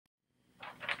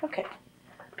Okay.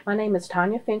 My name is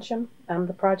Tanya Finchum. I'm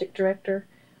the project director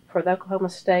for the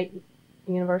Oklahoma State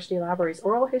University Library's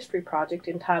Oral History Project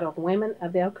entitled Women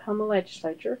of the Oklahoma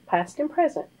Legislature, Past and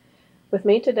Present. With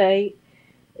me today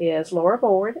is Laura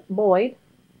Boyd,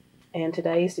 and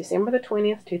today is December the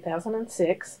 20th,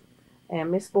 2006.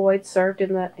 And Miss Boyd served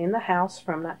in the House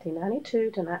from 1992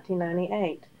 to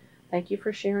 1998. Thank you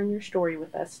for sharing your story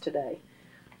with us today.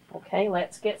 Okay,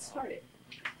 let's get started.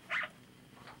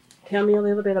 Tell me a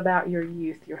little bit about your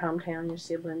youth, your hometown, your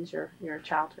siblings, your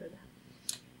childhood.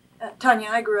 Tanya,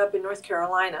 I grew up in North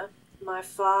Carolina. My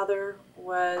father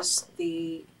was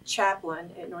the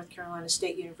chaplain at North Carolina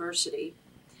State University.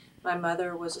 My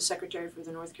mother was a secretary for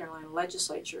the North Carolina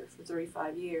Legislature for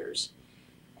 35 years.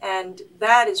 And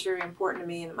that is very important to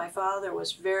me, and my father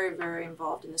was very, very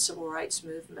involved in the civil rights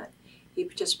movement. He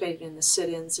participated in the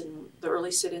sit-ins, and the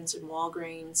early sit-ins in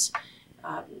Walgreens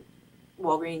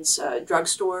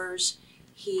drugstores.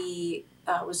 He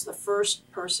was the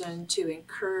first person to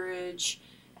encourage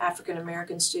African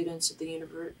American students at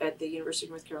the University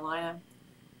of North Carolina,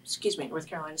 North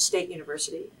Carolina State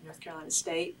University, North Carolina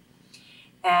State.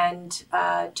 And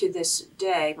to this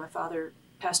day, my father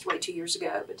passed away 2 years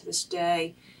ago, but to this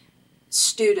day,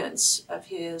 students of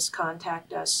his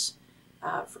contact us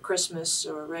for Christmas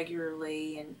or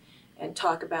regularly and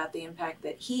talk about the impact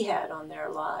that he had on their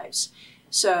lives.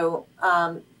 So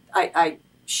I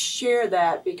share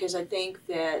that because I think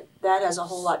that has a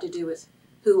whole lot to do with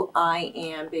who I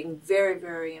am, being very,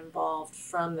 very involved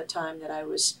from the time that I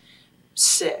was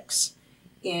 6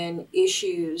 in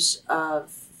issues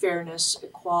of fairness,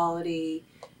 equality,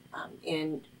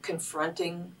 in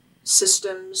confronting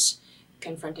systems,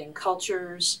 confronting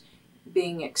cultures,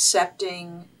 being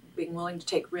accepting, being willing to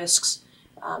take risks,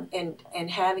 and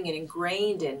having it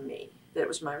ingrained in me that it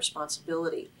was my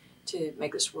responsibility to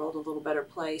make this world a little better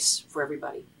place for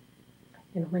everybody.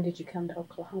 And when did you come to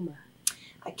Oklahoma?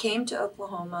 I came to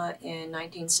Oklahoma in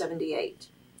 1978.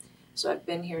 So I've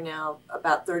been here now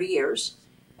about 30 years,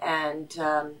 and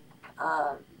I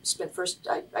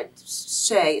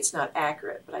say it's not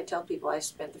accurate, but I tell people I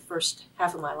spent the first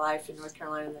half of my life in North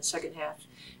Carolina and the second half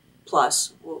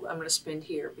plus I'm going to spend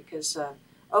here because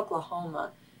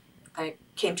Oklahoma, I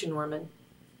came to Norman,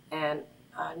 and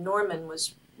Norman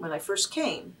was, when I first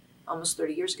came, almost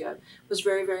 30 years ago, was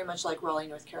very, very much like Raleigh,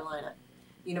 North Carolina.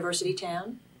 University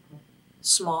town,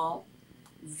 small,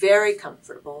 very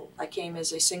comfortable. I came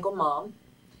as a single mom,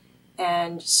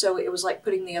 and so it was like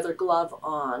putting the other glove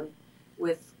on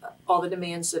with all the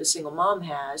demands that a single mom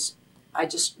has. I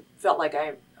just felt like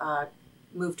I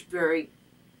moved very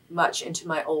much into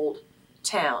my old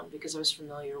town because I was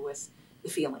familiar with the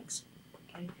feelings.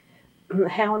 Okay.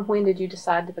 How and when did you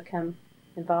decide to become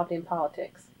involved in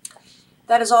politics?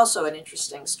 That is also an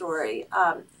interesting story,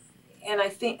 and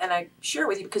I share it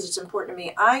with you because it's important to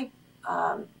me. I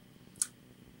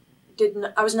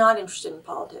was not interested in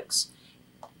politics,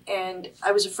 and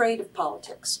I was afraid of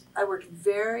politics. I worked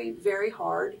very, very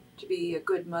hard to be a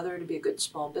good mother, to be a good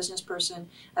small business person.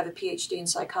 I have a PhD in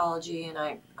psychology, and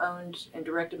I owned and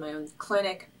directed my own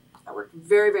clinic. I worked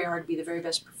very, very hard to be the very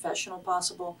best professional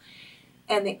possible,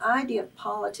 and the idea of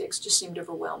politics just seemed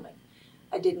overwhelming.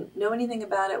 I didn't know anything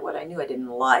about it. What I knew I didn't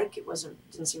like. It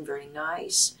didn't seem very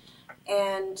nice.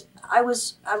 And I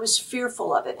was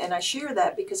fearful of it. And I share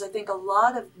that because I think a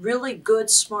lot of really good,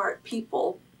 smart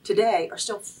people today are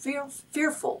still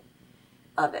fearful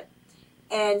of it.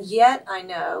 And yet I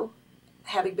know,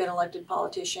 having been elected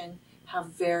politician, how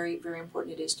very, very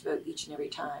important it is to vote each and every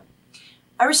time.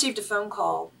 I received a phone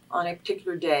call on a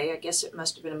particular day, I guess it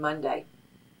must have been a Monday,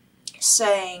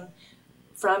 saying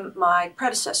from my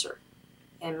predecessor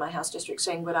in my House district,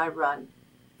 saying, would I run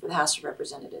for the House of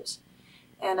Representatives?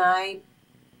 And I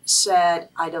said,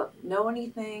 I don't know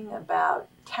anything about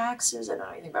taxes. I don't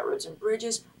know anything about roads and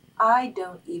bridges. I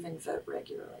don't even vote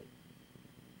regularly.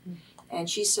 And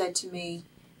she said to me,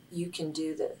 you can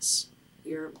do this.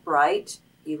 You're bright.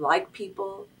 You like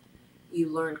people. You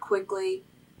learn quickly.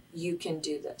 You can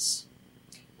do this.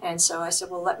 And so I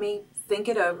said, well, let me think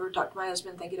it over, talk to my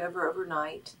husband, think it over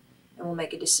overnight, and we'll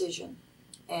make a decision.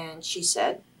 And she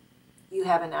said, you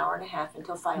have an hour and a half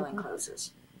until filing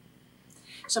closes.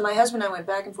 So my husband and I went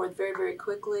back and forth very, very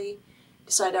quickly,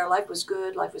 decided our life was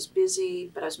good, life was busy,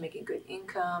 but I was making good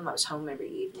income. I was home every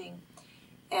evening.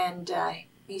 And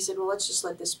he said, well, let's just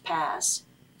let this pass.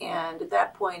 And at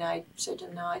that point, I said to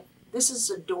him, no, this is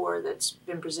a door that's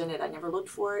been presented. I never looked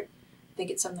for it. I think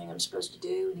it's something I'm supposed to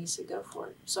do. And he said, go for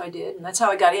it. So I did. And that's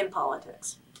how I got in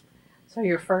politics. So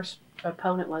your first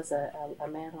opponent was a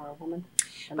man or a woman?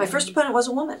 My first opponent was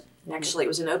a woman, actually. It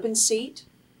was an open seat.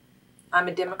 I'm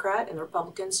a Democrat, and the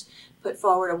Republicans put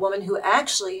forward a woman who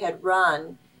actually had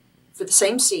run for the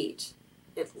same seat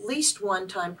at least one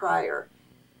time prior,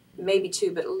 maybe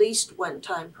two, but at least one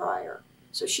time prior.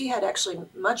 So she had actually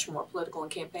much more political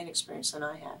and campaign experience than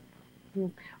I had.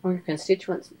 Were your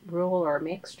constituents rural or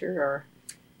mixed or?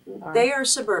 They are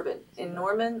suburban. In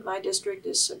Norman, my district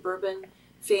is suburban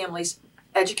families,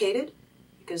 educated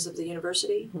because of the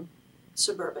university,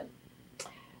 suburban.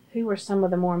 Who were some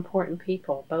of the more important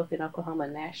people, both in Oklahoma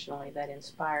and nationally, that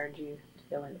inspired you to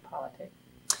go into politics?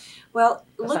 Well,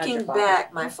 Besides looking your father?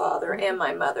 back, my father and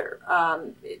my mother,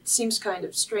 it seems kind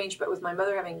of strange, but with my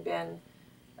mother having been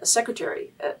a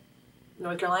secretary at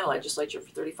North Carolina Legislature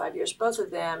for 35 years, both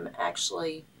of them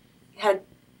actually had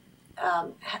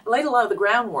laid a lot of the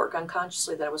groundwork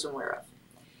unconsciously that I was aware of.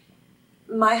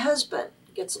 My husband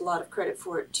gets a lot of credit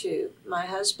for it too. My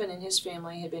husband and his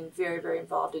family had been very, very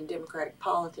involved in Democratic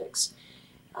politics.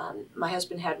 My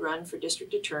husband had run for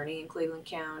district attorney in Cleveland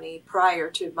County prior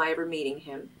to my ever meeting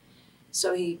him.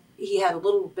 So he had a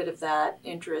little bit of that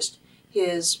interest.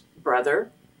 His brother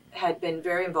had been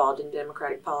very involved in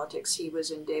Democratic politics. He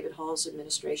was in David Hall's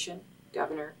administration,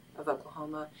 governor of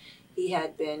Oklahoma. He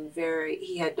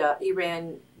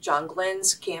ran John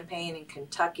Glenn's campaign in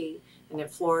Kentucky and in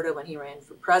Florida when he ran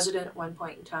for president at one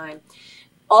point in time.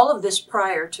 All of this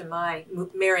prior to my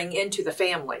marrying into the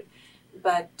family.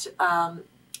 But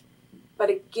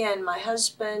again, my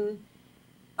husband,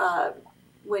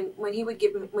 when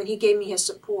he gave me his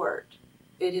support,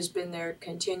 it has been there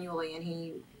continually, and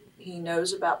he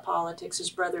knows about politics. His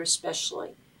brother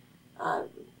especially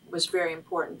was very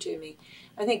important to me.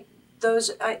 I think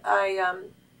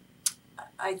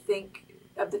I think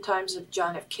of the times of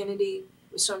John F. Kennedy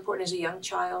was so important as a young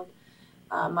child.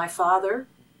 My father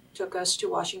took us to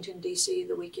Washington, D.C.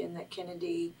 the weekend that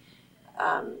Kennedy's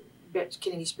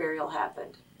burial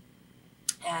happened.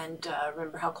 And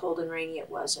remember how cold and rainy it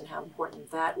was and how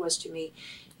important that was to me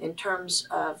in terms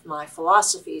of my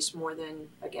philosophies more than,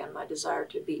 again, my desire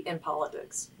to be in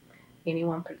politics. Any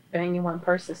one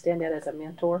person stand out as a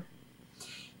mentor?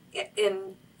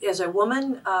 As a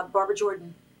woman, Barbara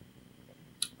Jordan.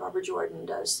 Barbara Jordan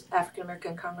does,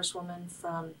 African-American congresswoman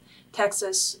from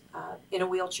Texas, in a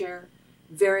wheelchair,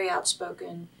 very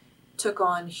outspoken, took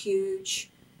on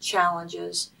huge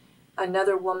challenges.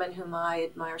 Another woman whom I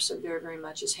admire so very, very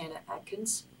much is Hannah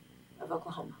Atkins of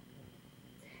Oklahoma.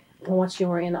 Once you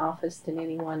were in office, did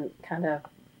anyone kind of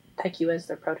take you as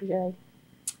their protege?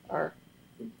 Or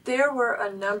there were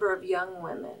a number of young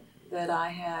women that I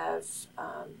have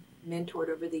mentored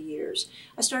over the years.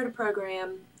 I started a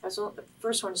program, I was the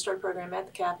first one to start a program at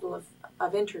the Capitol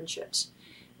of internships.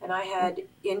 And I had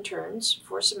interns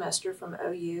for a semester from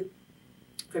OU,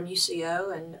 from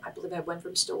UCO, and I believe I had one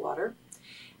from Stillwater.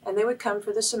 And they would come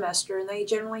for the semester, and they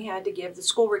generally had to give, the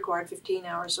school required 15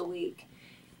 hours a week.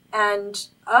 And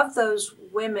of those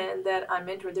women that I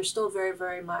mentored, they're still very,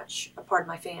 very much a part of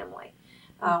my family.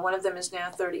 One of them is now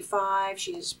 35.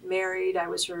 She's married. I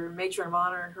was her matron of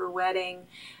honor in her wedding.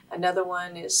 Another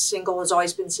one is single, has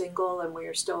always been single, and we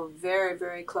are still very,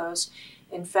 very close.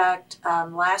 In fact,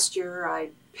 last year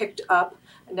I picked up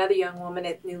another young woman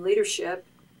at New Leadership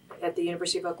at the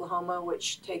University of Oklahoma,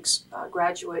 which takes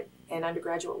graduate and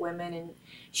undergraduate women, and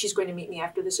she's going to meet me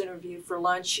after this interview for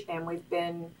lunch, and we've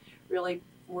been really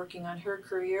working on her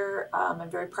career. I'm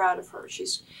very proud of her.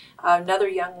 She's another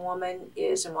young woman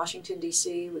is in Washington,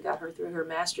 D.C. We got her through her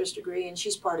master's degree, and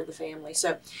she's part of the family.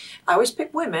 So I always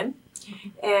pick women,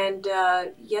 and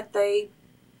yet they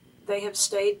have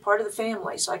stayed part of the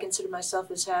family. So I consider myself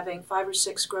as having 5 or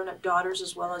 6 grown-up daughters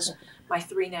as well as my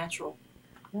 3 natural.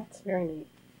 That's very neat.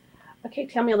 Okay,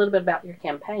 tell me a little bit about your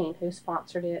campaign. Who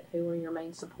sponsored it? Who were your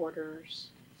main supporters?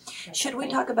 Should we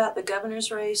talk about the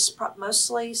governor's race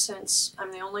mostly, since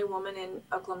I'm the only woman in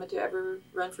Oklahoma to ever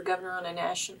run for governor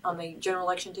on the general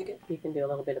election ticket? You can do a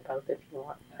little bit of both if you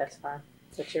want. That's fine.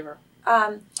 Whichever.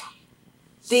 I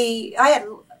had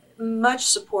much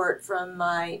support from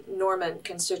my Norman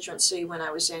constituency when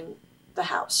I was in the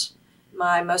House.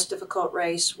 My most difficult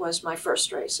race was my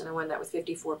first race, and I won that with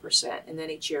 54%, and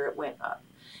then each year it went up.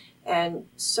 And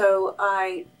so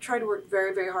I tried to work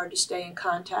very, very hard to stay in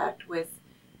contact with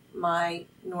my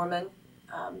Norman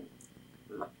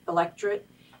electorate,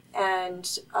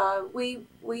 and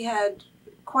we had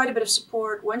quite a bit of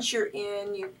support. Once you're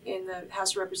in the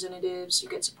House of Representatives, you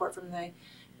get support from the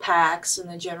PACs and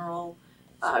the general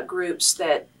groups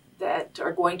that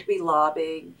are going to be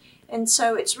lobbying, and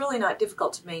so it's really not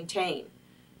difficult to maintain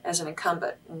as an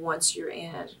incumbent once you're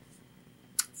in.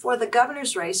 For the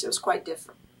governor's race, it was quite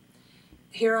different.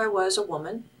 Here I was, a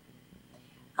woman.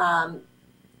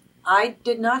 I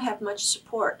did not have much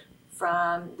support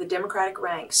from the Democratic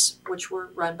ranks, which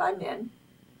were run by men.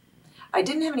 I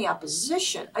didn't have any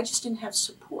opposition, I just didn't have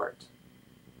support.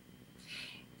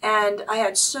 And I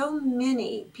had so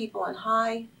many people in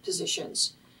high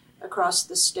positions across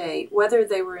the state, whether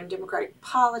they were in Democratic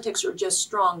politics or just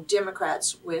strong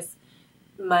Democrats with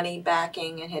money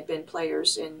backing and had been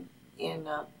players in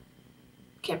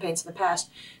campaigns in the past,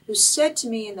 who said to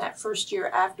me in that first year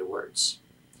afterwards,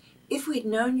 if we'd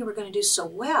known you were going to do so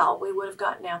well, we would have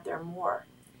gotten out there more.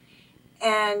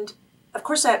 And of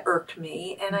course that irked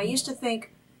me, and I used to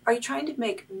think, are you trying to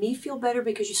make me feel better?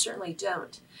 Because you certainly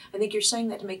don't. I think you're saying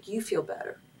that to make you feel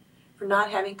better for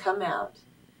not having come out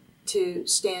to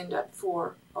stand up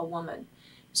for a woman.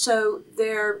 So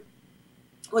there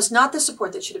was not the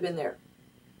support that should have been there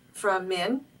from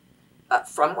men,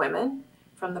 from women,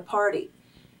 from the party.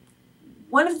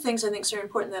 One of the things I think is very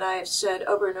important that I have said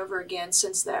over and over again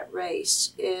since that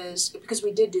race is, because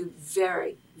we did do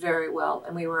very, very well,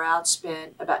 and we were outspent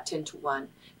about 10-1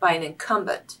 by an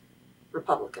incumbent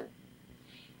Republican,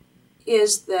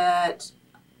 is that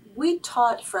we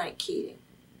taught Frank Keating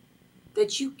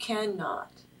that you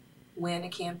cannot win a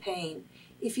campaign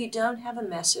if you don't have a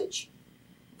message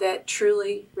that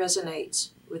truly resonates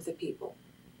with the people.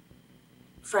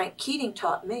 Frank Keating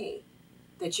taught me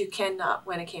that you cannot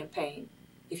win a campaign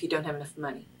if you don't have enough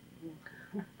money.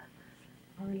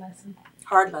 Hard lesson.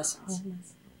 Hard lessons. Hard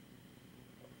lesson.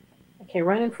 Okay,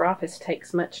 running for office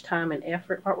takes much time and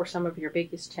effort. What were some of your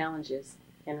biggest challenges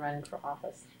in running for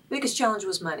office? The biggest challenge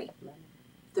was money. Money.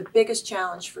 The biggest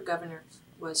challenge for governor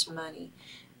was money.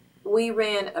 We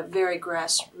ran a very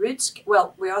grassroots,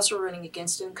 well, we also were running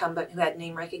against an incumbent who had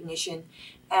name recognition,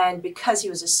 and because he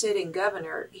was a sitting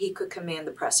governor, he could command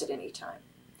the press at any time.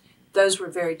 Those were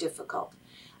very difficult.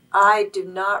 I do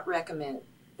not recommend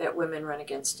that women run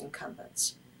against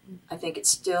incumbents. I think it's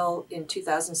still, in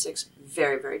 2006,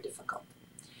 very, very difficult.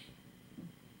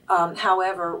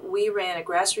 However, we ran a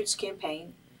grassroots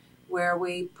campaign where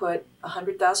we put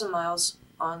 100,000 miles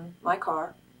on my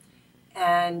car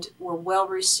and were well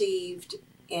received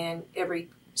in every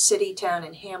city, town,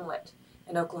 and hamlet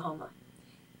in Oklahoma.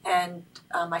 And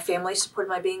my family supported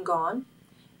my being gone.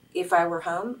 If I were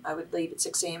home, I would leave at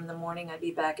 6 a.m. in the morning. I'd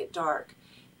be back at dark.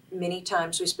 Many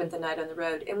times we spent the night on the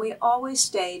road, and we always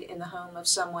stayed in the home of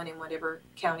someone in whatever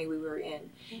county we were in.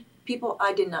 People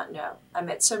I did not know. I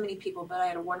met so many people, but I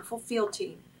had a wonderful field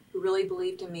team who really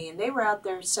believed in me, and they were out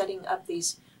there setting up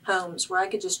these homes where I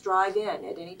could just drive in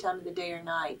at any time of the day or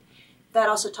night. That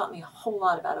also taught me a whole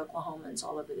lot about Oklahomans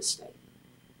all over the state.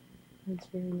 That's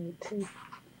very neat, too.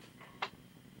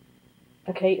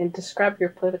 Okay, and describe your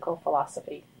political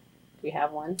philosophy. Do you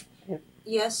have one?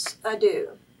 Yes, I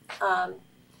do.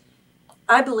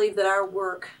 I believe that our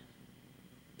work,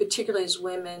 particularly as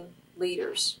women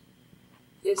leaders,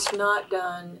 is not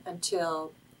done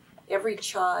until every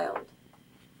child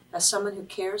has someone who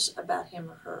cares about him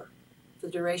or her for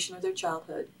the duration of their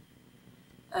childhood,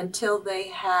 until they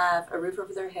have a roof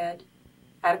over their head,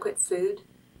 adequate food,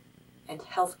 and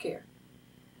health care,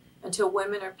 until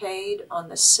women are paid on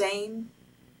the same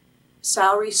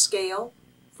salary scale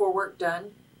for work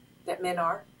done that men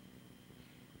are,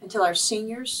 until our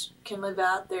seniors can live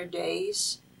out their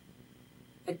days,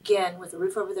 again, with a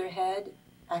roof over their head,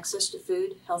 access to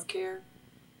food, health care,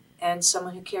 and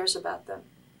someone who cares about them.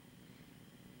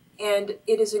 And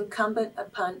it is incumbent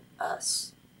upon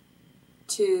us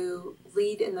to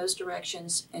lead in those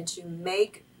directions and to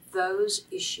make those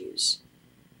issues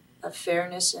of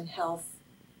fairness and health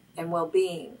and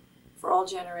well-being for all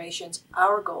generations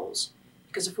our goals,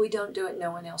 because if we don't do it,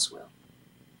 no one else will.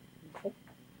 Okay.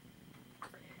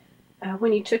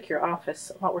 When you took your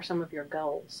office, what were some of your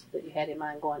goals that you had in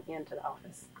mind going into the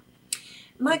office?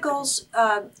 My goals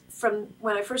from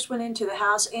when I first went into the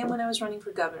House and when I was running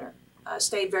for governor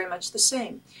stayed very much the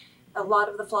same. A lot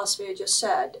of the philosophy I just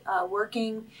said,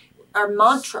 our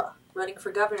mantra running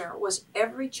for governor was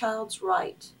every child's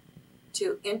right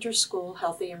to enter school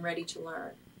healthy and ready to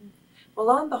learn. Well,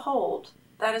 lo and behold,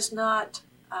 that is not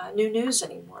new news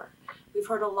anymore. We've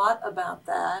heard a lot about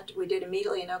that. We did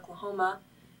immediately in Oklahoma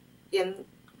in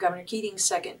Governor Keating's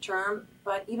second term,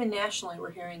 but even nationally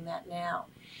we're hearing that now.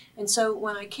 And so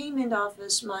when I came into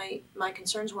office, my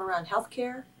concerns were around health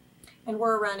care and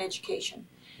were around education.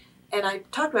 And I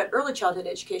talked about early childhood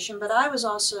education, but I was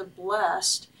also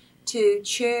blessed to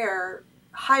chair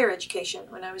higher education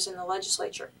when I was in the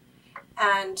legislature.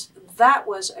 And that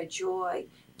was a joy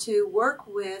to work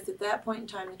with, at that point in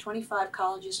time, the 25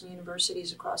 colleges and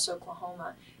universities across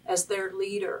Oklahoma as their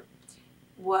leader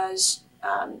was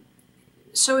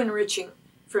so enriching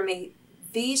for me.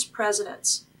 These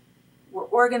presidents were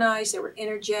organized, they were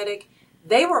energetic.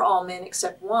 They were all men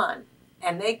except one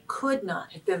And they could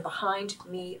not have been behind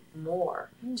me more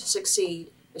to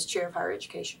succeed as chair of higher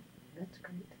education. That's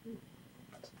great.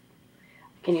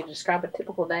 Can you describe a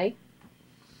typical day?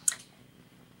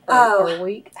 Or a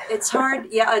week? It's hard.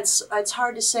 Yeah, it's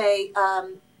hard to say.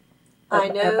 I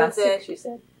know about that 6, you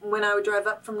said? when I would drive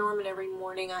up from Norman every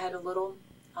morning, I had a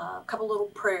couple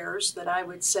little prayers that I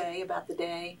would say about the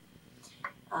day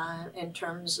in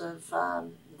terms of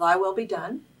thy will be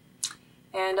done.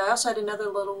 And I also had another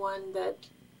little one that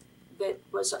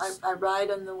was, I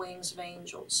ride on the wings of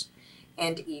angels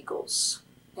and eagles.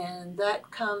 And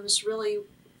that comes really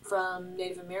from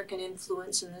Native American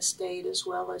influence in this state, as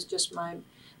well as just my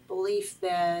belief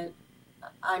that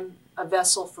I'm a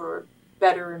vessel for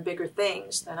better and bigger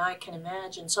things than I can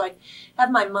imagine. So I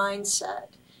have my mindset.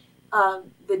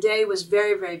 The day was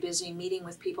very, very busy meeting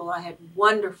with people. I had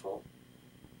wonderful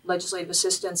legislative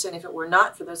assistants, and if it were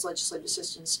not for those legislative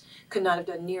assistants, could not have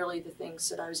done nearly the things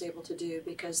that I was able to do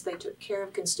because they took care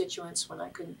of constituents when I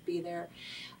couldn't be there.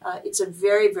 It's a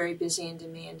very, very busy and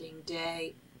demanding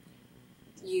day.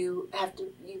 You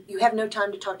have no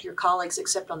time to talk to your colleagues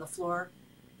except on the floor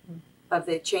of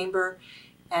the chamber,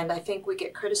 and I think we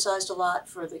get criticized a lot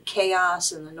for the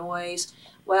chaos and the noise.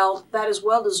 Well, that is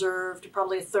well deserved,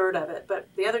 probably a third of it, but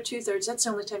the other 2/3, that's the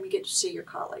only time you get to see your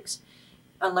colleagues,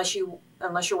 unless you're one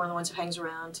of the ones who hangs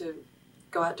around to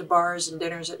go out to bars and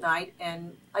dinners at night,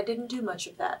 and I didn't do much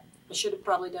of that. I should have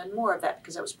probably done more of that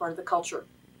because that was part of the culture.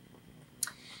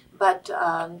 But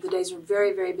the days are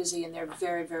very, very busy, and they're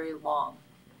very, very long.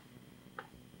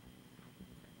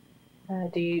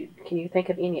 Can you think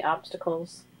of any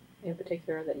obstacles in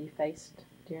particular that you faced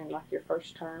during your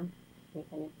first term?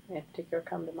 Anything in particular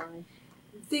come to mind?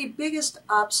 The biggest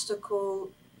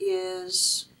obstacle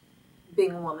is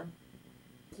being a woman.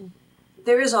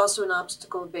 There is also an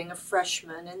obstacle of being a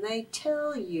freshman, and they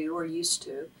tell you, or used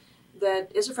to,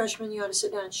 that as a freshman you ought to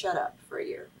sit down and shut up for a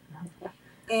year.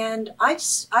 And I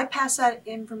pass that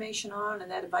information on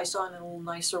and that advice on in a little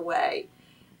nicer way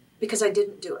because I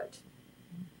didn't do it.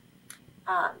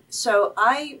 So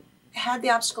I had the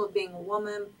obstacle of being a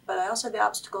woman, but I also had the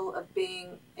obstacle of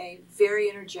being a very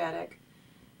energetic,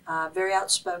 very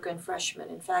outspoken freshman.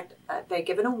 In fact, they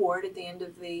give an award at the end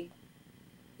of the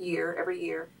year, every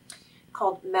year,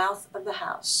 called Mouth of the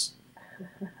House.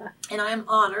 And I am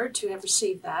honored to have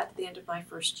received that at the end of my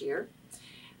first year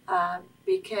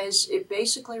because it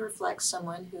basically reflects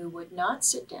someone who would not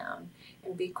sit down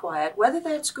and be quiet, whether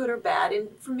that's good or bad. And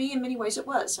for me, in many ways, it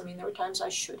was. I mean, there were times I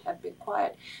should have been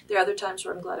quiet. There are other times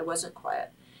where I'm glad I wasn't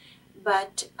quiet.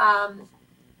 But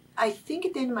I think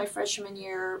at the end of my freshman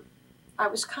year, I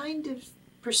was kind of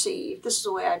perceived, this is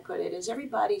the way I put it, as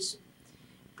everybody's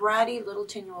bratty little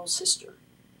 10-year-old sister.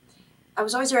 I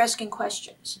was always there asking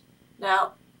questions.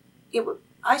 Now,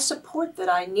 I support that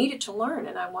I needed to learn,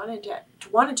 and I wanted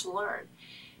to learn.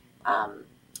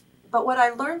 But what I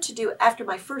learned to do after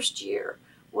my first year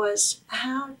was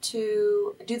how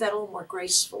to do that a little more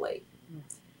gracefully.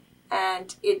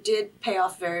 And it did pay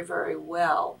off very, very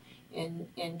well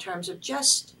in terms of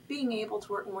just being able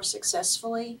to work more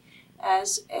successfully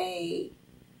as a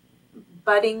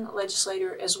budding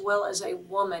legislator as well as a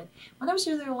woman. When I was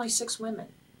there were only 6 women.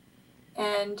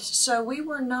 And so we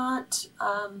were not,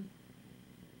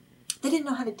 they didn't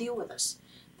know how to deal with us.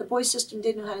 The boys system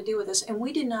didn't know how to deal with us, and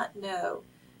we did not know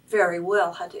very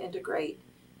well how to integrate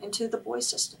into the boys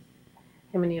system.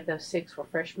 How many of those 6 were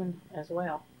freshmen as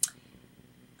well?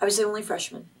 I was the only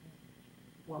freshman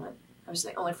woman. I was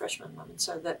the only freshman woman,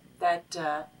 so that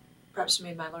perhaps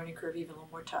made my learning curve even a little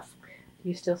more tough. Do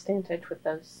you still stay in touch with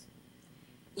those?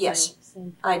 Yes,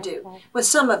 I do. With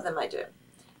some of them I do.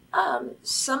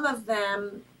 Some of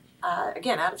them,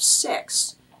 again, out of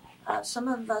 6, some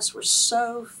of us were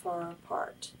so far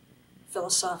apart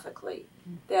philosophically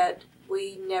that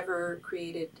we never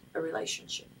created a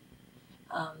relationship.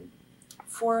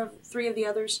 3 of the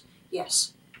others,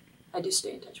 yes, I do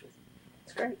stay in touch with.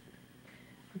 That's great.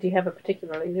 Do you have a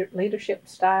particular leadership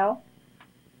style?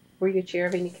 Were you chair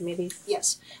of any committees?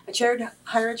 Yes. I chaired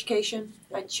higher education.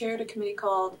 I chaired a committee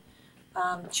called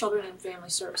Children and Family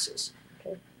Services.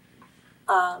 Okay.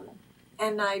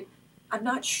 And I'm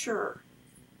not sure.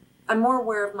 I'm more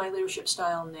aware of my leadership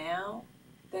style now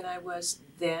than I was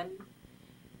then.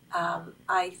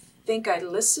 I think I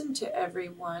listened to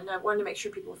everyone. I wanted to make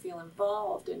sure people feel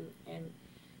involved and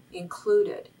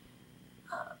included.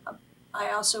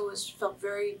 I also felt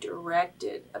very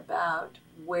directed about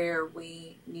where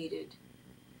we needed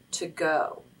to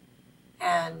go.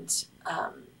 And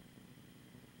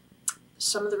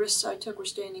some of the risks I took were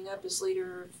standing up as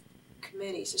leader of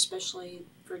committees, especially,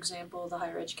 for example, the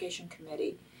Higher Education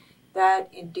Committee.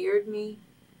 That endeared me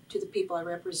to the people I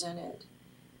represented.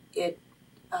 it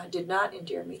did not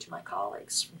endear me to my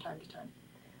colleagues from time to time.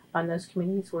 On those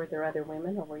committees, were there other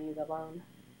women, or were you the lone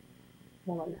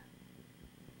woman?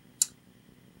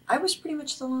 I was pretty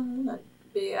much the lone woman.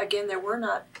 Again, there were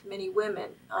not many women.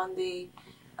 On the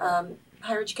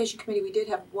Higher Education Committee, we did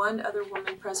have one other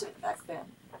woman president back then.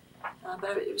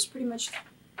 But it was pretty much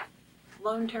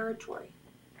lone territory.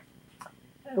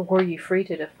 Were you free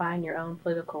to define your own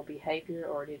political behavior,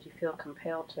 or did you feel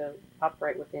compelled to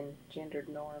operate within gendered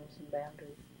norms and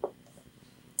boundaries?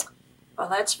 Well,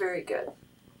 that's very good.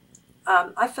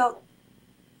 I felt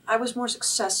I was more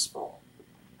successful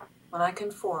when I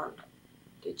conformed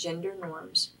to gender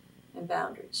norms and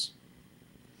boundaries.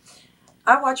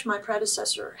 I watched my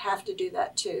predecessor have to do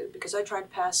that too, because I tried to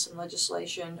pass some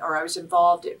legislation, or I was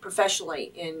involved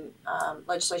professionally in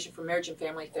legislation for marriage and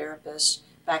family therapists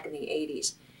back in the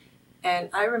 80s. And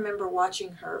I remember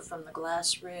watching her from the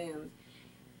glass room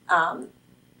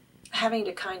having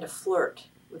to kind of flirt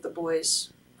with the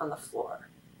boys on the floor.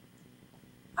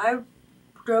 I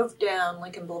drove down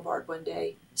Lincoln Boulevard one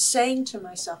day saying to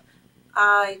myself,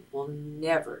 I will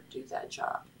never do that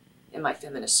job. In my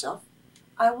feminist self,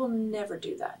 I will never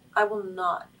do that. I would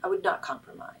not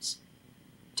compromise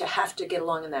to have to get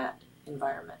along in that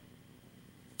environment.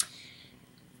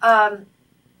 I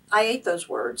ate those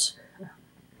words.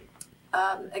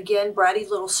 Again, bratty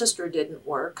little sister didn't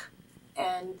work.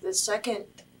 And the second,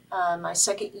 my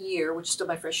second year, which is still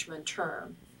my freshman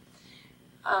term,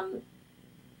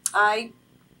 I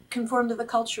conformed to the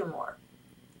culture more.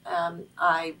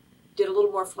 I did a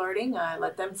little more flirting. I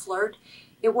let them flirt.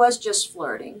 It was just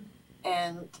flirting.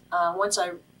 And once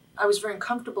I was very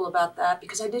uncomfortable about that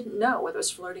because I didn't know whether it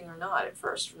was flirting or not at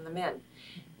first from the men.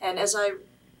 And as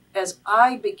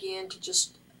I began to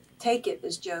just take it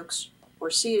as jokes or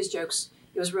see it as jokes,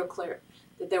 it was real clear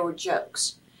that there were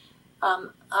jokes.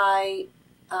 I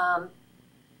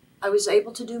was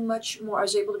able to do much more. I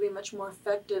was able to be a much more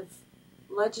effective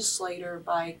legislator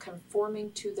by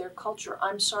conforming to their culture.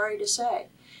 I'm sorry to say,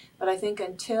 but I think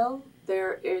until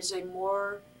there is a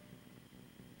more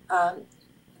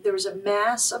there was a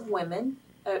mass of women,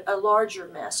 a larger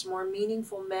mass, more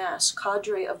meaningful mass,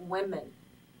 cadre of women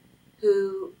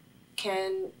who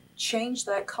can change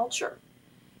that culture,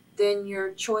 then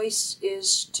your choice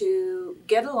is to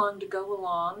get along to go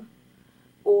along,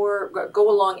 or go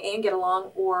along and get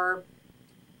along, or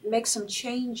make some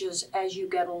changes as you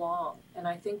get along. And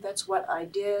I think that's what I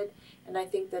did, and I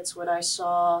think that's what I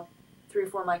saw 3 or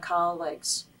 4 of my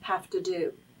colleagues have to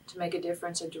do to make a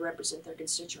difference and to represent their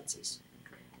constituencies.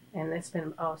 And it's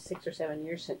been 6 or 7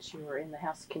 years since you were in the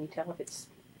House. Can you tell if it's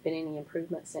been any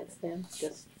improvement since then?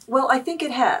 Well, I think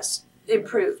it has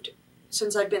improved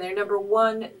since I've been there. Number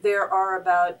one, there are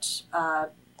about,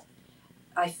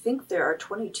 I think there are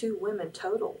 22 women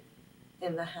total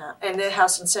in the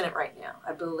House and Senate right now,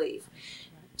 I believe.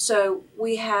 So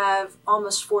we have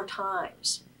almost 4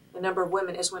 times the number of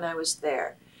women as when I was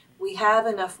there. We have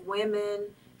enough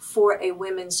women for a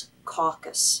women's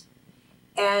caucus.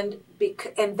 And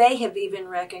they have even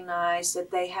recognized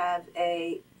that they have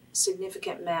a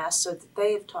significant mass, so that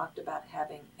they have talked about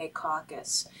having a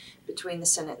caucus between the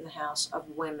Senate and the House of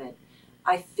women.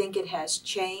 I think it has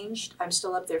changed. I'm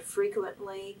still up there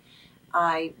frequently.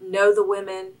 I know the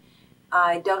women.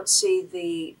 I don't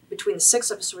see between the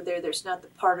 6 of us who are there, there's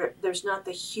not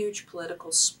the huge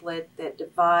political split that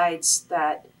divides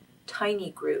that tiny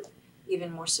group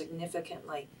even more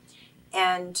significantly.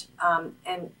 And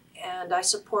I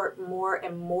support more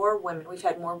and more women. We've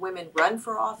had more women run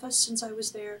for office since I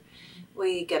was there.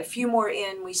 We get a few more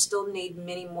in. We still need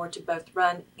many more to both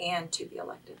run and to be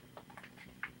elected.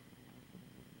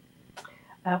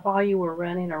 While you were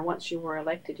running, or once you were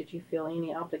elected, did you feel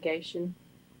any obligation,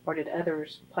 or did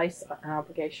others place an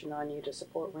obligation on you to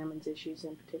support women's issues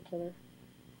in particular?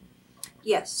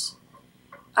 Yes.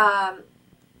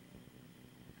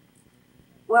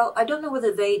 Well, I don't know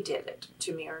whether they did it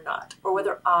to me or not, or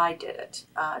whether I did it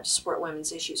to support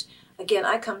women's issues. Again,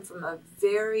 I come from a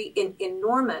in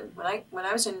Norman, when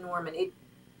I was in Norman,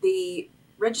 the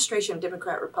registration of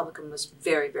Democrat Republican was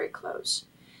very, very close.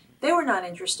 They were not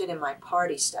interested in my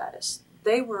party status.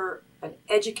 They were an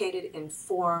educated,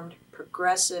 informed,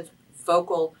 progressive,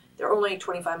 vocal. They're only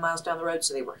 25 miles down the road,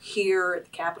 so they were here at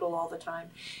the Capitol all the time.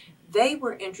 They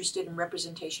were interested in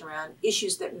representation around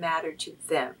issues that mattered to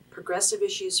them, progressive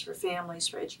issues for families,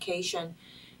 for education,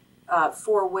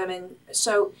 for women.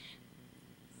 So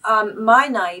my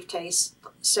naivete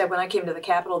said when I came to the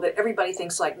Capitol that everybody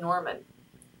thinks like Norman.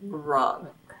 Wrong.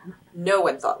 No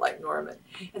one thought like Norman.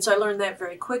 And so I learned that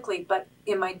very quickly. But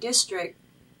in my district,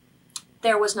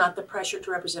 there was not the pressure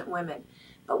to represent women.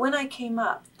 But when I came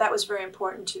up, that was very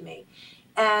important to me.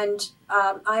 And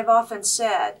I've often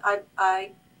said,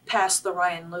 I passed the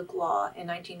Ryan Luke Law in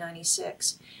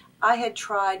 1996. I had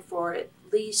tried for at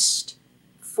least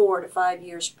 4 to 5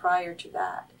 years prior to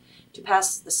that to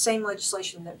pass the same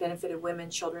legislation that benefited women,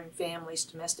 children, families,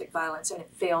 domestic violence, and it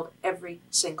failed every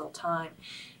single time.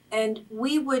 And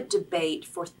we would debate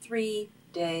for 3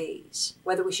 days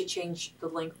whether we should change the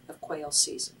length of quail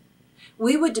season.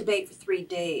 We would debate for 3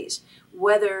 days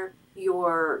whether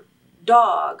your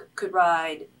dog could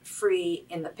ride free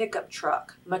in the pickup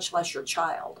truck, much less your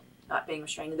child not being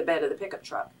restrained in the bed of the pickup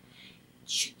truck.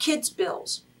 Kids'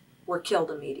 bills were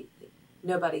killed immediately.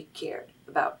 Nobody cared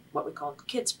about what we called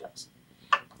kids' bills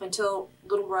until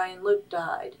little Ryan Luke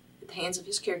died at the hands of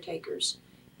his caretakers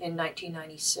in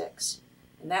 1996.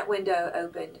 And that window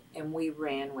opened and we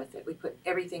ran with it. We put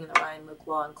everything in the Ryan Luke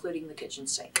Law, including the kitchen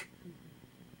sink.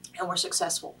 And we're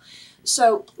successful.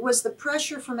 So was the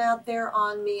pressure from out there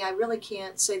on me? I really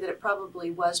can't say that it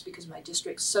probably was because my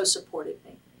district so supported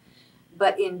me.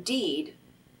 But indeed,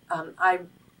 I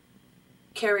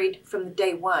carried from the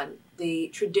day one the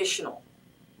traditional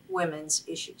women's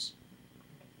issues.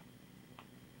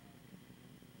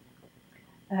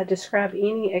 Describe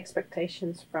any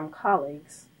expectations from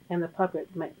colleagues and the public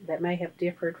that may have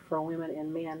differed for women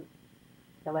and men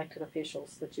elected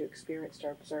officials that you experienced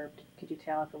or observed. Could you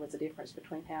tell if there was a difference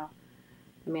between how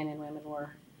men and women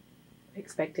were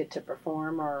expected to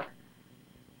perform? Or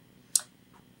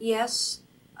yes,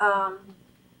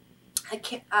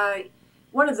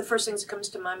 one of the first things that comes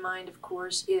to my mind, of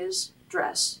course, is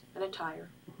dress and attire.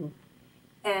 Mm-hmm.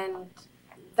 And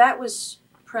that was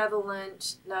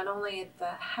prevalent not only at the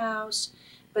House,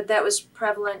 but that was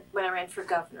prevalent when I ran for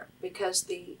governor, because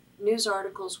the news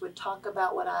articles would talk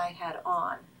about what I had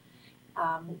on,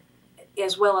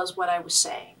 as well as what I was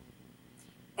saying.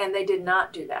 And they did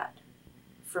not do that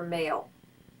for male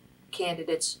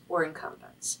candidates or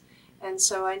incumbents. And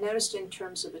so I noticed in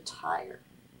terms of attire.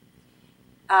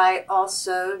 I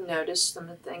also noticed some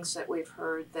of the things that we've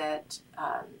heard that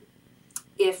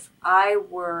if I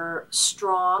were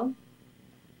strong,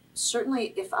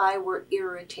 certainly if I were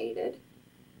irritated,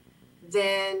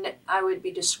 then I would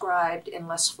be described in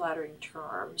less flattering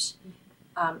terms.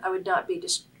 I would not be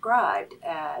described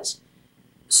as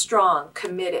strong,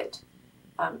 committed,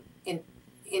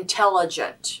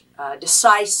 intelligent,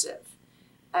 decisive.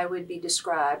 I would be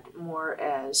described more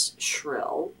as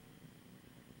shrill,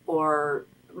 or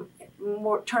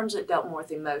more terms that dealt more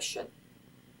with emotion.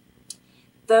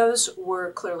 Those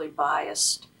were clearly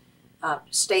biased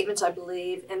statements, I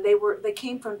believe, and they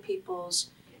came from people's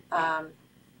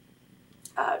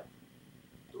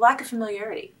lack of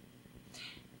familiarity.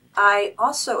 I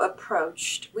also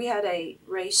we had a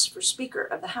race for Speaker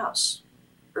of the House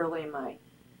early in my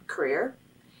career,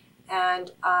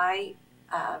 and I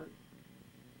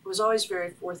was always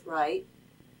very forthright,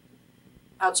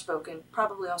 outspoken,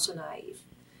 probably also naive.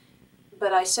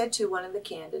 But I said to one of the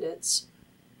candidates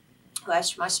who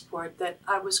asked for my support that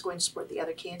I was going to support the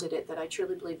other candidate, that I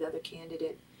truly believe the other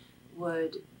candidate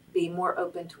would be more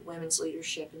open to women's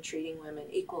leadership and treating women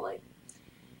equally.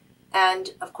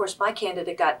 And of course, my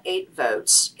candidate got 8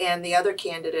 votes, and the other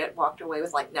candidate walked away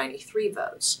with like 93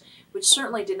 votes, which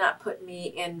certainly did not put me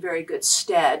in very good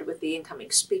stead with the incoming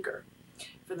speaker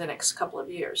for the next couple of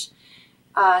years.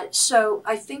 So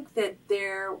I think that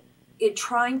in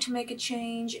trying to make a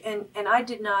change, and I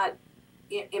did not,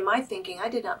 in my thinking, I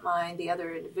did not mind the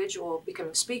other individual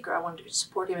becoming speaker. I wanted to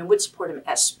support him and would support him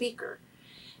as speaker.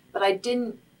 But I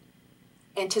didn't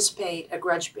anticipate a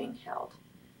grudge being held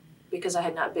because I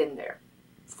had not been there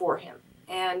for him.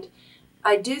 And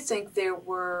I do think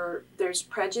there's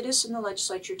prejudice in the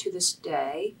legislature to this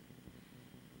day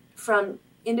from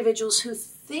individuals who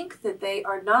think that they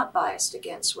are not biased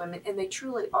against women, and they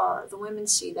truly are. The women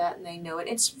see that and they know it.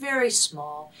 It's very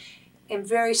small and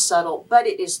very subtle, but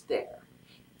it is there.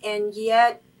 And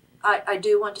yet, I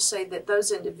do want to say that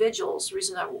those individuals, the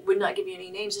reason I would not give you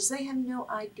any names, is they have no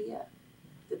idea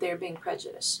that they're being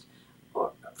prejudiced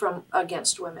or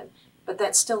against women. But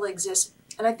that still exists.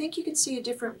 And I think you can see a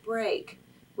different break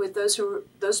with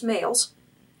those males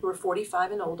who are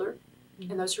 45 and older,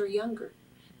 and those who are younger,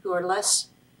 who are less,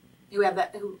 who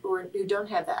don't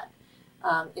have that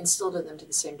instilled in them to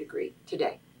the same degree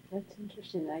today. That's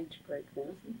interesting age break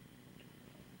then.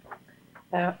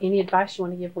 Any advice you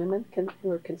want to give women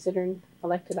who are considering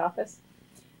elected office?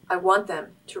 I want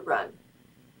them to run.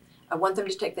 I want them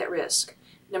to take that risk.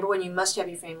 Number one, you must have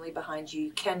your family behind you.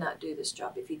 You cannot do this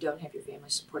job if you don't have your family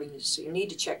supporting you, so you need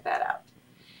to check that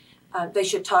out. They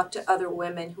should talk to other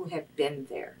women who have been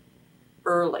there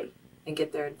early and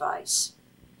get their advice.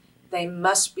 They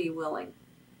must be willing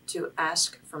to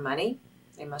ask for money.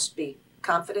 They must be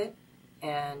confident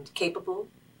and capable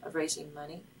of raising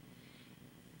money.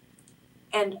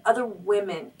 And other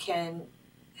women can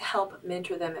help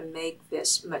mentor them and make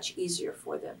this much easier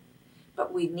for them.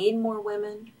 But we need more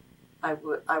women. I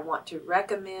want to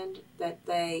recommend that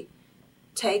they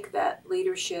take that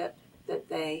leadership, that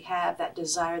they have that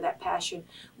desire, that passion.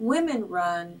 Women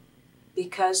run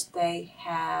because they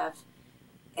have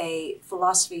a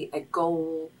philosophy, a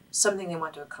goal, something they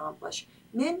want to accomplish.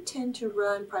 Men tend to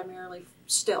run primarily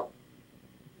still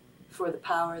for the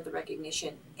power, the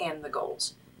recognition, and the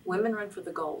goals. Women run for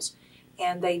the goals,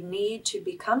 and they need to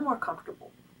become more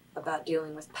comfortable about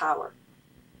dealing with power.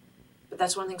 But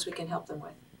that's one of the things we can help them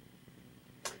with.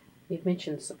 You've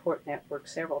mentioned support network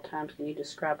several times. Can you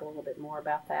describe a little bit more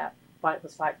about that? What it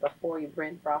was like before you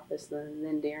ran for office, and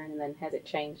then during, and then has it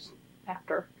changed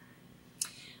after?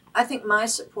 I think my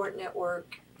support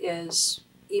network is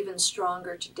even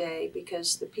stronger today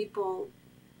because the people,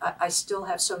 I still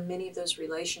have so many of those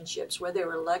relationships, whether they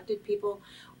were elected people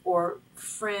or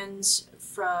friends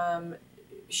from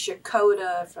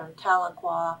Shakota, from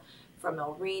Tahlequah, from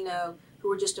El Reno, who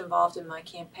were just involved in my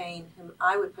campaign, whom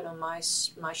I would put on my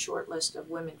short list of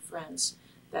women friends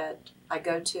that I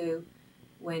go to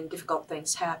when difficult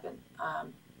things happen.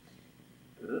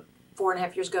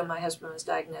 4.5 years ago, my husband was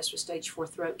diagnosed with stage 4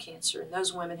 throat cancer, and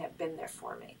those women have been there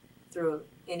for me through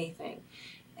anything.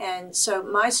 And so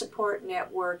my support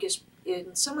network is,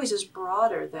 in some ways, is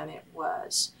broader than it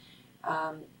was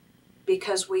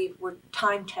because we're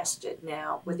time-tested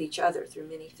now with each other through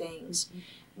many things. Mm-hmm.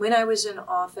 When I was in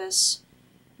office,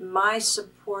 my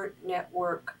support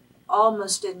network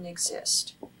almost didn't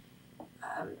exist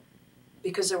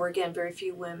because there were, again, very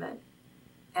few women.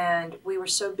 And we were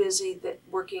so busy that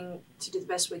working to do the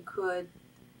best we could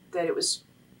that it was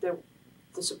the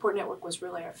support network was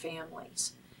really our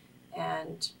families.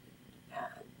 And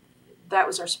that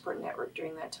was our support network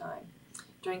during that time.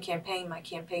 During campaign, my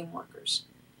campaign workers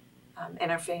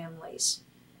and our families.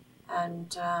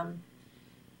 And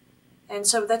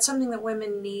so that's something that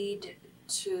women need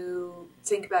to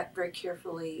think about very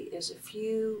carefully, is a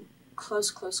few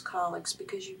close colleagues,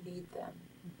 because you need them.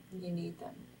 You need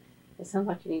them. It sounds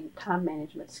like you need time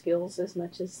management skills as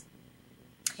much as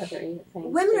other things.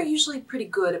 Women are usually pretty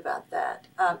good about that,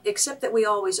 except that we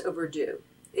always overdo.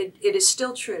 It is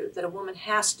still true that a woman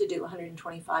has to do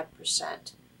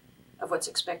 125% of what's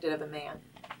expected of a man,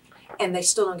 and they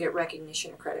still don't get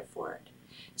recognition or credit for it.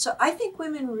 So I think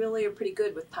women really are pretty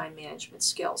good with time management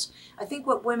skills. I think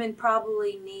what women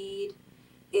probably need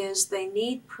is they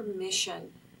need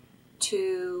permission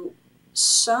to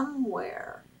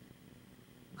somewhere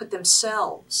put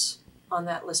themselves on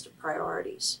that list of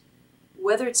priorities.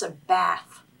 Whether it's a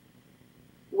bath,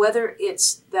 whether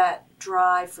it's that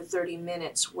drive for 30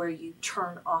 minutes where you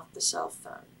turn off the cell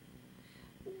phone,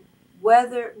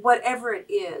 whatever it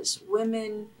is,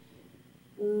 women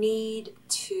need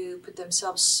to put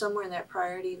themselves somewhere in that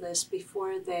priority list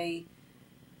before they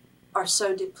are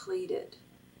so depleted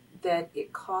that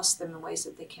it costs them in ways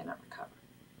that they cannot recover.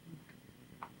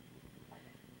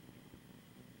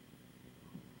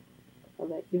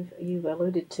 Well, you've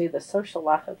alluded to the social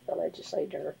life of the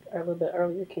legislature a little bit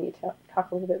earlier. Can you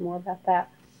talk a little bit more about that?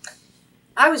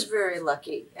 I was very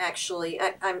lucky, actually.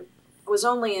 I was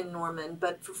only in Norman,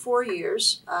 but for 4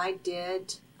 years I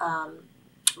did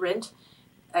rent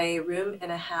a room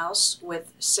in a house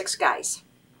with 6 guys.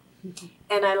 Mm-hmm.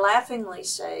 And I laughingly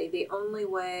say the only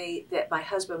way that my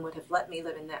husband would have let me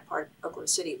live in that part of Oklahoma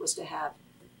City was to have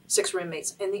 6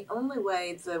 roommates. And the only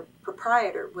way the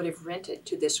proprietor would have rented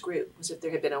to this group was if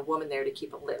there had been a woman there to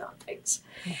keep a lid on things.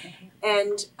 Mm-hmm.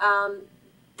 And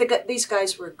these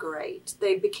guys were great.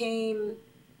 They became...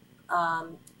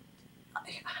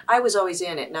 I was always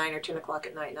in at 9 or 10 o'clock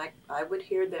at night, and I would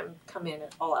hear them come in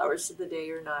at all hours of the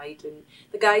day or night, and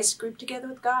the guys grouped together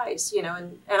with guys, you know,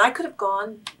 and I could have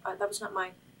gone. That was not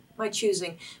my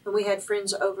choosing. When we had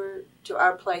friends over to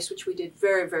our place, which we did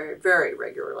very, very, very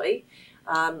regularly,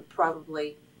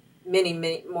 probably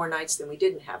many more nights than we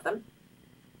didn't have them,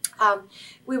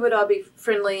 we would all be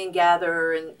friendly and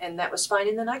gather, and that was fine.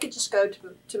 And then I could just go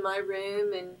to my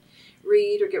room and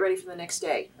read or get ready for the next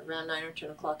day around 9 or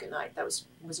 10 o'clock at night. That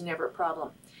was never a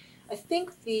problem. I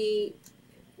think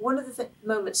one of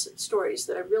the stories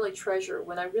that I really treasure,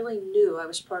 when I really knew I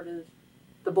was part of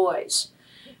the boys,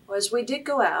 was we did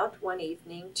go out one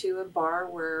evening to a bar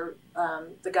where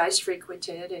the guys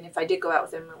frequented, and if I did go out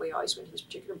with them, we always went to this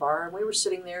particular bar, and we were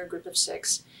sitting there, a group of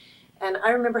 6, and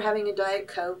I remember having a Diet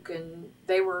Coke, and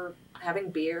they were having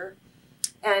beer,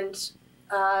 and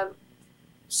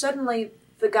suddenly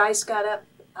the guys got up.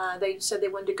 They said they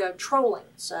wanted to go trolling.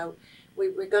 So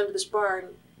we were going to this bar,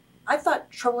 and I thought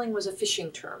trolling was a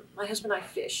fishing term. My husband and I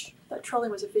fish. I thought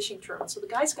trolling was a fishing term. So the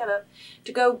guys got up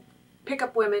to go pick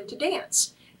up women to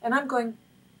dance. And I'm going,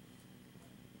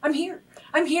 I'm here.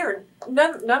 I'm here.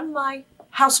 None of my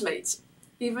housemates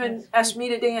even asked me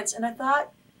to dance. And I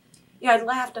thought, I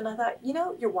laughed and I thought,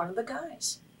 you're one of the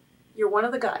guys. You're one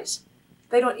of the guys.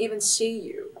 They don't even see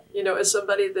you, as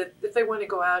somebody that if they want to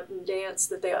go out and dance,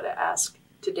 that they ought to ask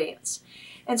to dance.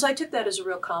 And so I took that as a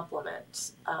real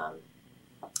compliment.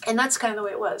 And that's kind of the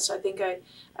way it was. I think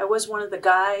I was one of the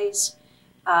guys.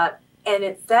 And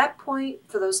at that point,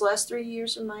 for those last 3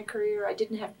 years of my career, I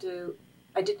didn't have to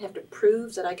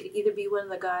prove that I could either be one of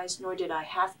the guys, nor did I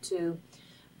have to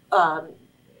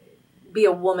be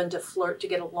a woman to flirt, to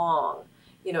get along,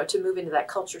 to move into that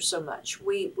culture so much.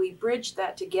 We bridged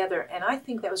that together, and I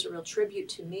think that was a real tribute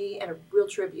to me and a real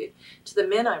tribute to the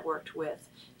men I worked with,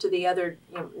 to the other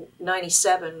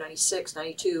 97, 96,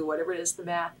 92, whatever it is, the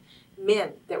math,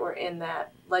 men that were in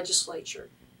that legislature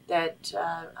that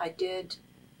I did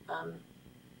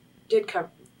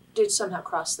somehow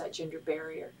cross that gender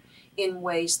barrier in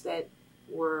ways that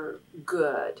were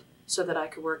good so that I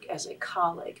could work as a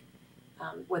colleague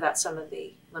without some of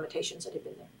the limitations that had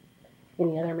been there.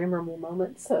 Any other memorable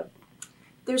moments?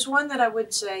 There's one that I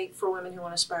would say for women who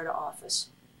want to aspire to office.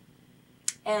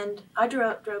 And I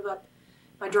drove up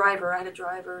my driver. I had a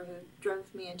driver who drove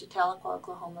me into Tahlequah,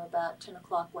 Oklahoma about 10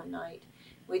 o'clock one night.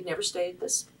 We'd never stayed at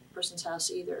this person's house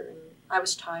either, and I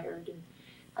was tired. And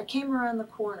I came around the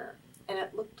corner, and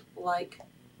it looked like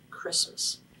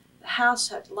Christmas. The house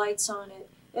had lights on it.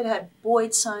 It had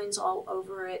Boyd signs all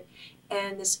over it.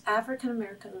 And this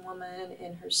African-American woman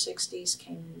in her 60s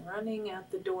came running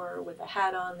out the door with a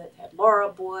hat on that had Laura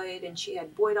Boyd, and she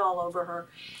had Boyd all over her,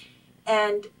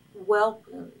 and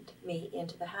welcomed me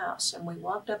into the house. And we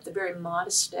walked up the very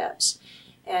modest steps,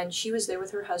 and she was there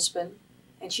with her husband,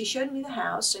 and she showed me the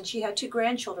house, and she had 2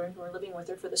 grandchildren who were living with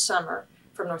her for the summer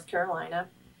from North Carolina.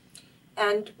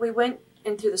 And we went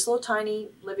into this little tiny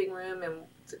living room, and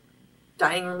the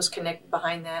dining room was connected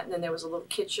behind that, and then there was a little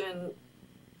kitchen,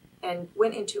 and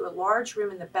went into a large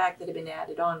room in the back that had been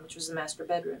added on, which was the master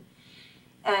bedroom.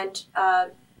 And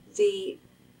the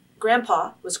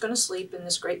grandpa was going to sleep in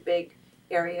this great big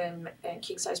area and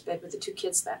king-size bed with the 2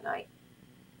 kids that night.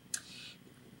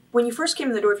 When you first came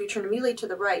in the door, if you turned immediately to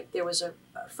the right, there was a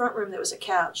front room that was a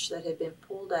couch that had been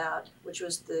pulled out, which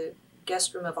was the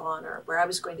guest room of honor, where I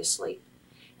was going to sleep.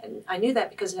 And I knew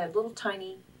that because it had a little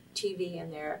tiny TV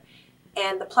in there,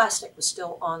 and the plastic was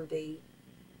still on the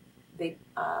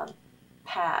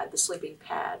pad, the sleeping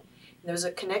pad. And there was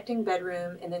a connecting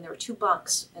bedroom, and then there were 2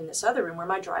 bunks in this other room where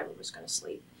my driver was going to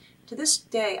sleep. To this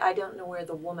day, I don't know where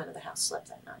the woman of the house slept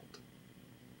that night,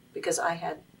 because I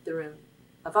had the room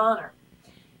of honor.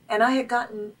 And I had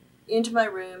gotten into my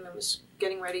room and was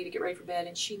getting ready to get ready for bed,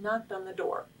 and she knocked on the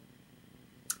door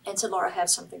and said, "Laura, I have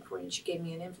something for you." And she gave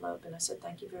me an envelope, and I said,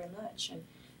 "Thank you very much." And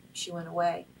she went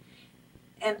away.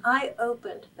 And I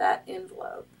opened that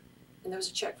envelope, and there was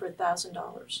a check for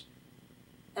 $1,000.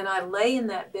 And I lay in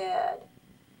that bed,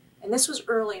 and this was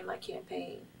early in my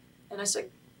campaign, and I said,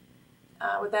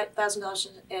 with that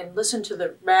 $1,000, and listened to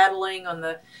the rattling on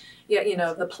the,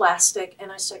 the plastic,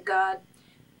 and I said, "God,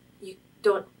 you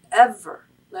don't ever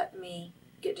let me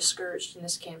get discouraged in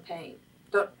this campaign.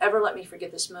 Don't ever let me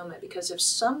forget this moment, because if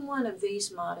someone of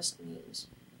these modest means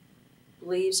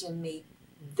believes in me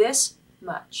this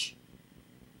much,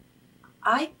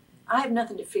 I have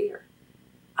nothing to fear.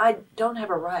 I don't have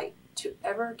a right to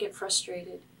ever get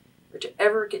frustrated or to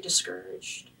ever get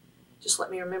discouraged. Just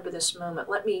let me remember this moment.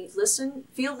 Let me listen,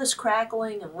 feel this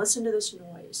crackling, and listen to this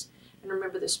noise, and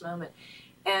remember this moment."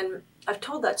 And I've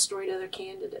told that story to other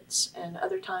candidates and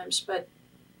other times, but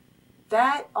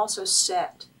that also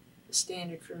set the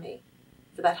standard for me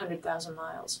for that 100,000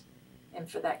 miles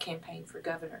and for that campaign for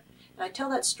governor. And I tell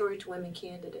that story to women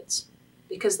candidates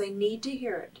because they need to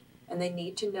hear it and they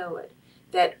need to know it,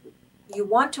 that you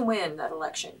want to win that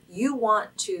election. You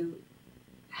want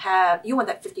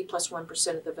that 50 plus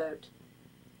 1% of the vote.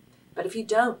 But if you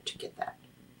don't get that,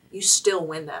 you still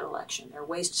win that election. There are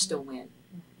ways to still win.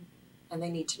 And they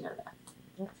need to know that.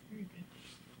 That's very good.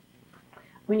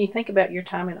 When you think about your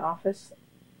time in office,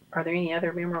 are there any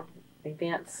other memorable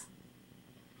events,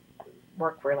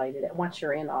 work-related, once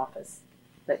you're in office,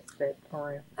 that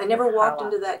are I never walked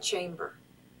into that chamber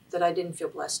that I didn't feel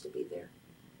blessed to be there.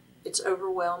 It's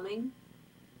overwhelming.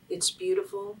 It's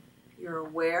beautiful. You're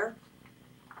aware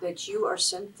that you are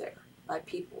sent there by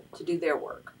people to do their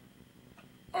work.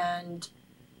 And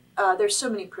there's so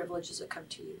many privileges that come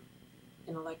to you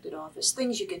in elected office,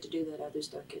 things you get to do that others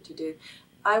don't get to do.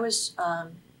 I was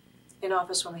in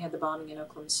office when we had the bombing in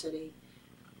Oklahoma City.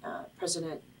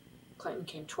 President Clinton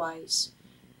came twice.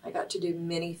 I got to do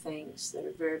many things that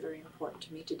are very, very important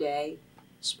to me today,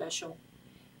 special.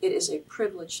 It is a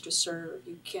privilege to serve.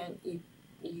 You can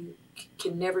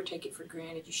never take it for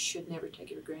granted. You should never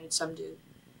take it for granted. Some do. You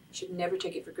should never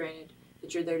take it for granted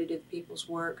that you're there to do the people's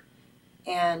work,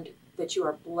 and that you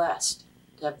are blessed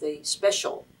to have the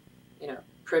special,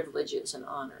 privileges and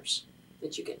honors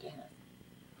that you get to have.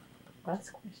 Last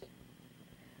question.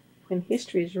 When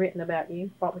history is written about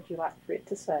you, what would you like for it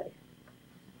to say?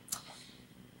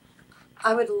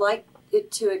 I would like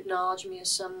it to acknowledge me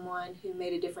as someone who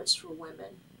made a difference for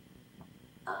women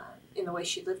in the way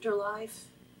she lived her life,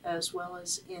 as well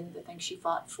as in the things she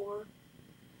fought for,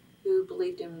 who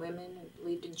believed in women, who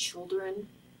believed in children,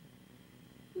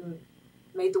 who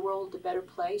made the world a better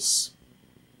place,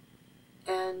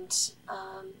 and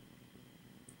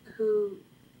who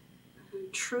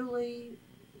truly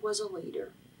was a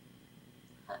leader.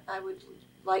 I would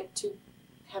like to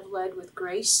have led with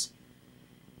grace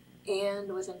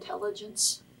and with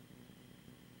intelligence,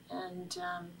 and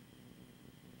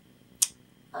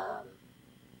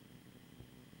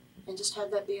just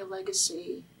have that be a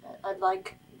legacy. I'd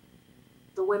like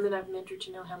the women I've mentored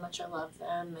to know how much I love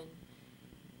them, and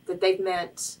that they've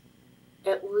meant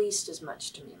at least as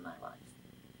much to me in my life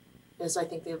as I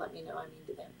think they let me know I mean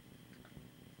to them.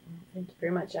 Thank you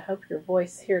very much. I hope your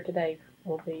voice here today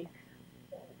will be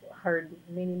heard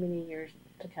many, many years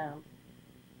to come.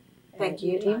 Thank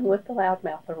you, Tanya. Even with the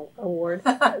Loudmouth Award,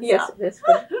 yeah. this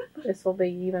will be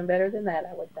even better than that,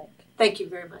 I would think. Thank you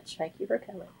very much. Thank you for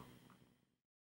coming.